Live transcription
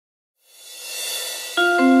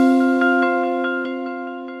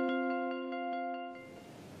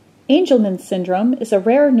Angelman syndrome is a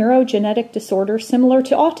rare neurogenetic disorder similar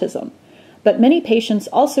to autism, but many patients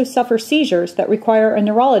also suffer seizures that require a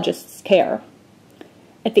neurologist's care.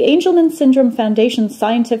 At the Angelman Syndrome Foundation's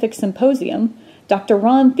Scientific Symposium, Dr.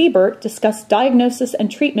 Ron Thibert discussed diagnosis and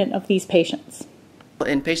treatment of these patients.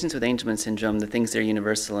 In patients with Angelman syndrome, the things that are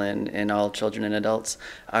universal in all children and adults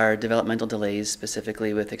are developmental delays,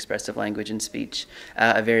 specifically with expressive language and speech,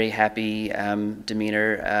 a very happy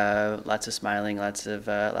demeanor, lots of smiling, lots of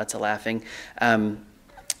laughing.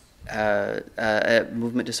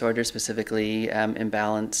 Movement disorder, specifically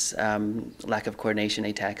imbalance, lack of coordination,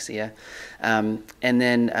 ataxia. And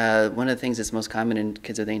then one of the things that's most common in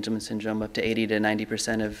kids with Angelman syndrome, up to 80 to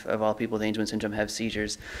 90% of all people with Angelman syndrome have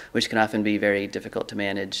seizures, which can often be very difficult to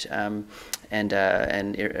manage and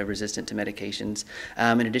resistant to medications.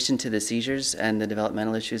 In addition to the seizures and the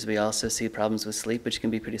developmental issues, we also see problems with sleep, which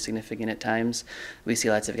can be pretty significant at times. We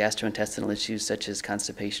see lots of gastrointestinal issues such as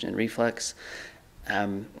constipation and reflux.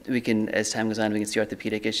 We can, as time goes on, we can see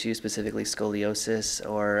orthopedic issues, specifically scoliosis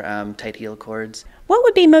or tight heel cords. What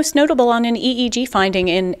would be most notable on an EEG finding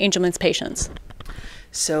in Angelman's patients?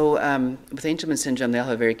 So with Angelman syndrome, they all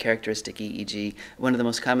have a very characteristic EEG. One of the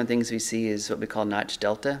most common things we see is what we call notch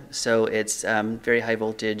delta. So it's very high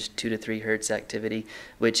voltage, 2 to 3 hertz activity,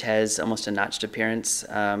 which has almost a notched appearance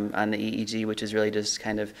on the EEG, which is really just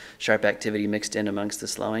kind of sharp activity mixed in amongst the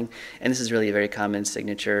slowing. And this is really a very common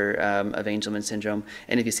signature of Angelman syndrome.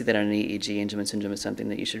 And if you see that on an EEG, Angelman syndrome is something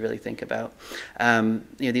that you should really think about.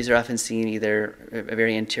 These are often seen either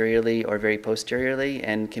very anteriorly or very posteriorly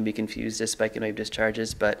and can be confused as spike and wave discharges.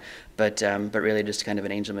 But really just kind of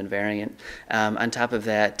an Angelman variant. On top of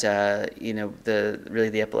that,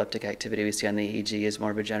 the epileptic activity we see on the EEG is more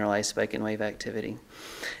of a generalized spike and wave activity.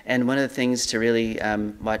 And one of the things to really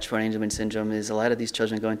watch for in Angelman syndrome is a lot of these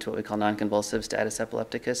children go into what we call non-convulsive status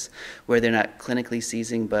epilepticus, where they're not clinically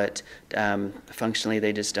seizing, but functionally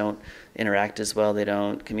they just don't interact as well, they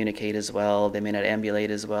don't communicate as well, they may not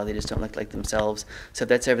ambulate as well, they just don't look like themselves. So if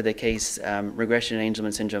that's ever the case, regression in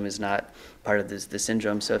Angelman syndrome is not part of the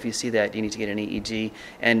syndrome. So if you see that, you need to get an EEG,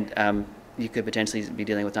 and you could potentially be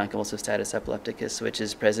dealing with non-convulsive status epilepticus, which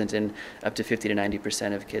is present in up to 50 to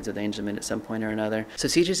 90% of kids with Angelman at some point or another. So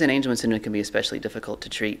seizures in Angelman syndrome can be especially difficult to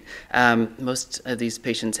treat. Most of these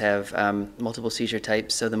patients have multiple seizure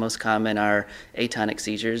types, so the most common are atonic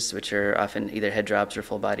seizures, which are often either head drops or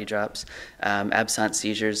full body drops, absent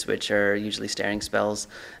seizures, which are usually staring spells,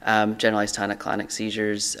 generalized tonic-clonic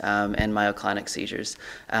seizures, and myoclonic seizures.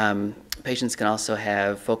 Patients can also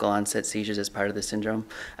have focal onset seizures as part of the syndrome.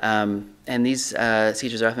 And these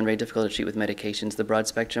seizures are often very difficult to treat with medications. The broad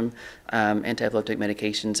spectrum anti-epileptic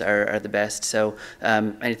medications are the best. So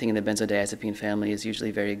anything in the benzodiazepine family is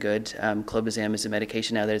usually very good. Clobazam is a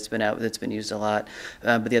medication now that's been out, that's been used a lot.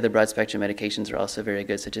 But the other broad spectrum medications are also very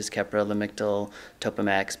good, such as Keppra, Lamictal,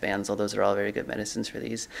 Topamax, Banzel. Those are all very good medicines for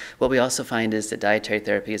these. What we also find is that dietary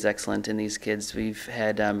therapy is excellent in these kids. We've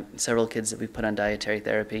had several kids that we've put on dietary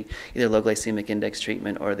therapy, either low glycemic index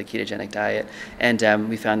treatment or the ketogenic diet. And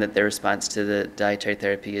we found that their response to the dietary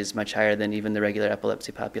therapy is much higher than even the regular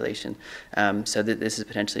epilepsy population. So this is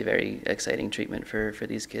potentially a very exciting treatment for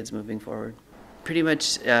these kids moving forward. Pretty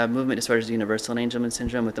much movement disorders are universal in Angelman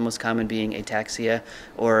syndrome, with the most common being ataxia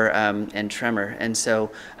and tremor. And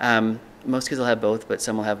so most kids will have both, but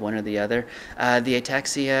some will have one or the other. The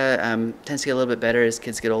ataxia tends to get a little bit better as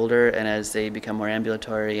kids get older and as they become more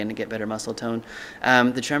ambulatory and get better muscle tone.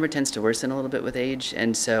 The tremor tends to worsen a little bit with age,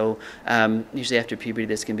 and so usually after puberty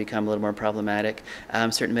this can become a little more problematic.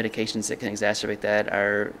 Certain medications that can exacerbate that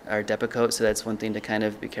are Depakote, so that's one thing to kind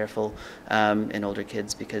of be careful in older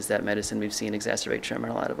kids, because that medicine we've seen exacerbate tremor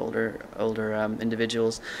in a lot of older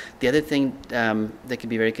individuals. The other thing that can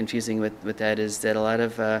be very confusing with that is that a lot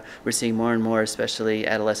of we're seeing more and more, especially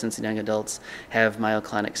adolescents and young adults, have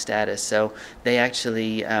myoclonic status. So they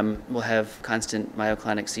actually will have constant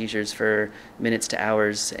myoclonic seizures for minutes to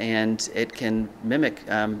hours, and it can mimic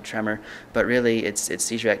tremor, but really its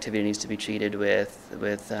seizure activity needs to be treated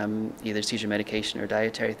with either seizure medication or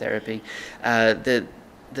dietary therapy.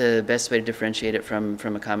 The best way to differentiate it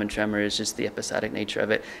from a common tremor is just the episodic nature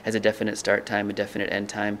of it. It has a definite start time, a definite end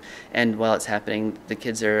time, and while it's happening, the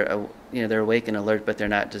kids are they're awake and alert, but they're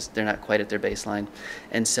not quite at their baseline.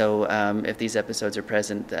 And so if these episodes are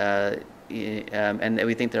present, and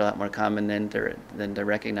we think they're a lot more common than they're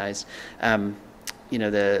recognized, they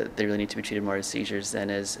really need to be treated more as seizures than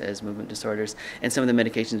as movement disorders. And some of the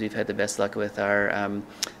medications we've had the best luck with are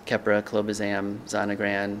Keppra, Clobazam,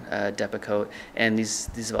 Zonegran, Depakote, and these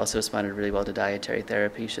have also responded really well to dietary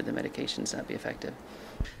therapy should the medications not be effective.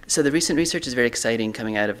 So the recent research is very exciting,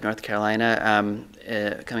 coming out of North Carolina,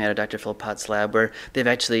 coming out of Dr. Philpott's lab, where they've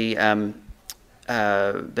actually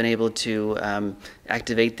been able to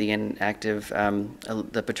activate the inactive,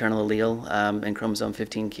 the paternal allele in chromosome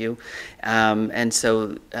 15q. And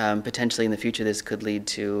so potentially in the future this could lead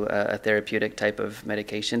to a therapeutic type of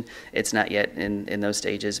medication. It's not yet in those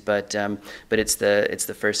stages, but it's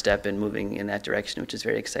the first step in moving in that direction, which is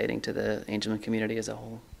very exciting to the Angelman community as a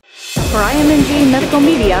whole. For IMNG Medical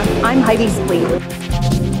Media, I'm Heidi Splee.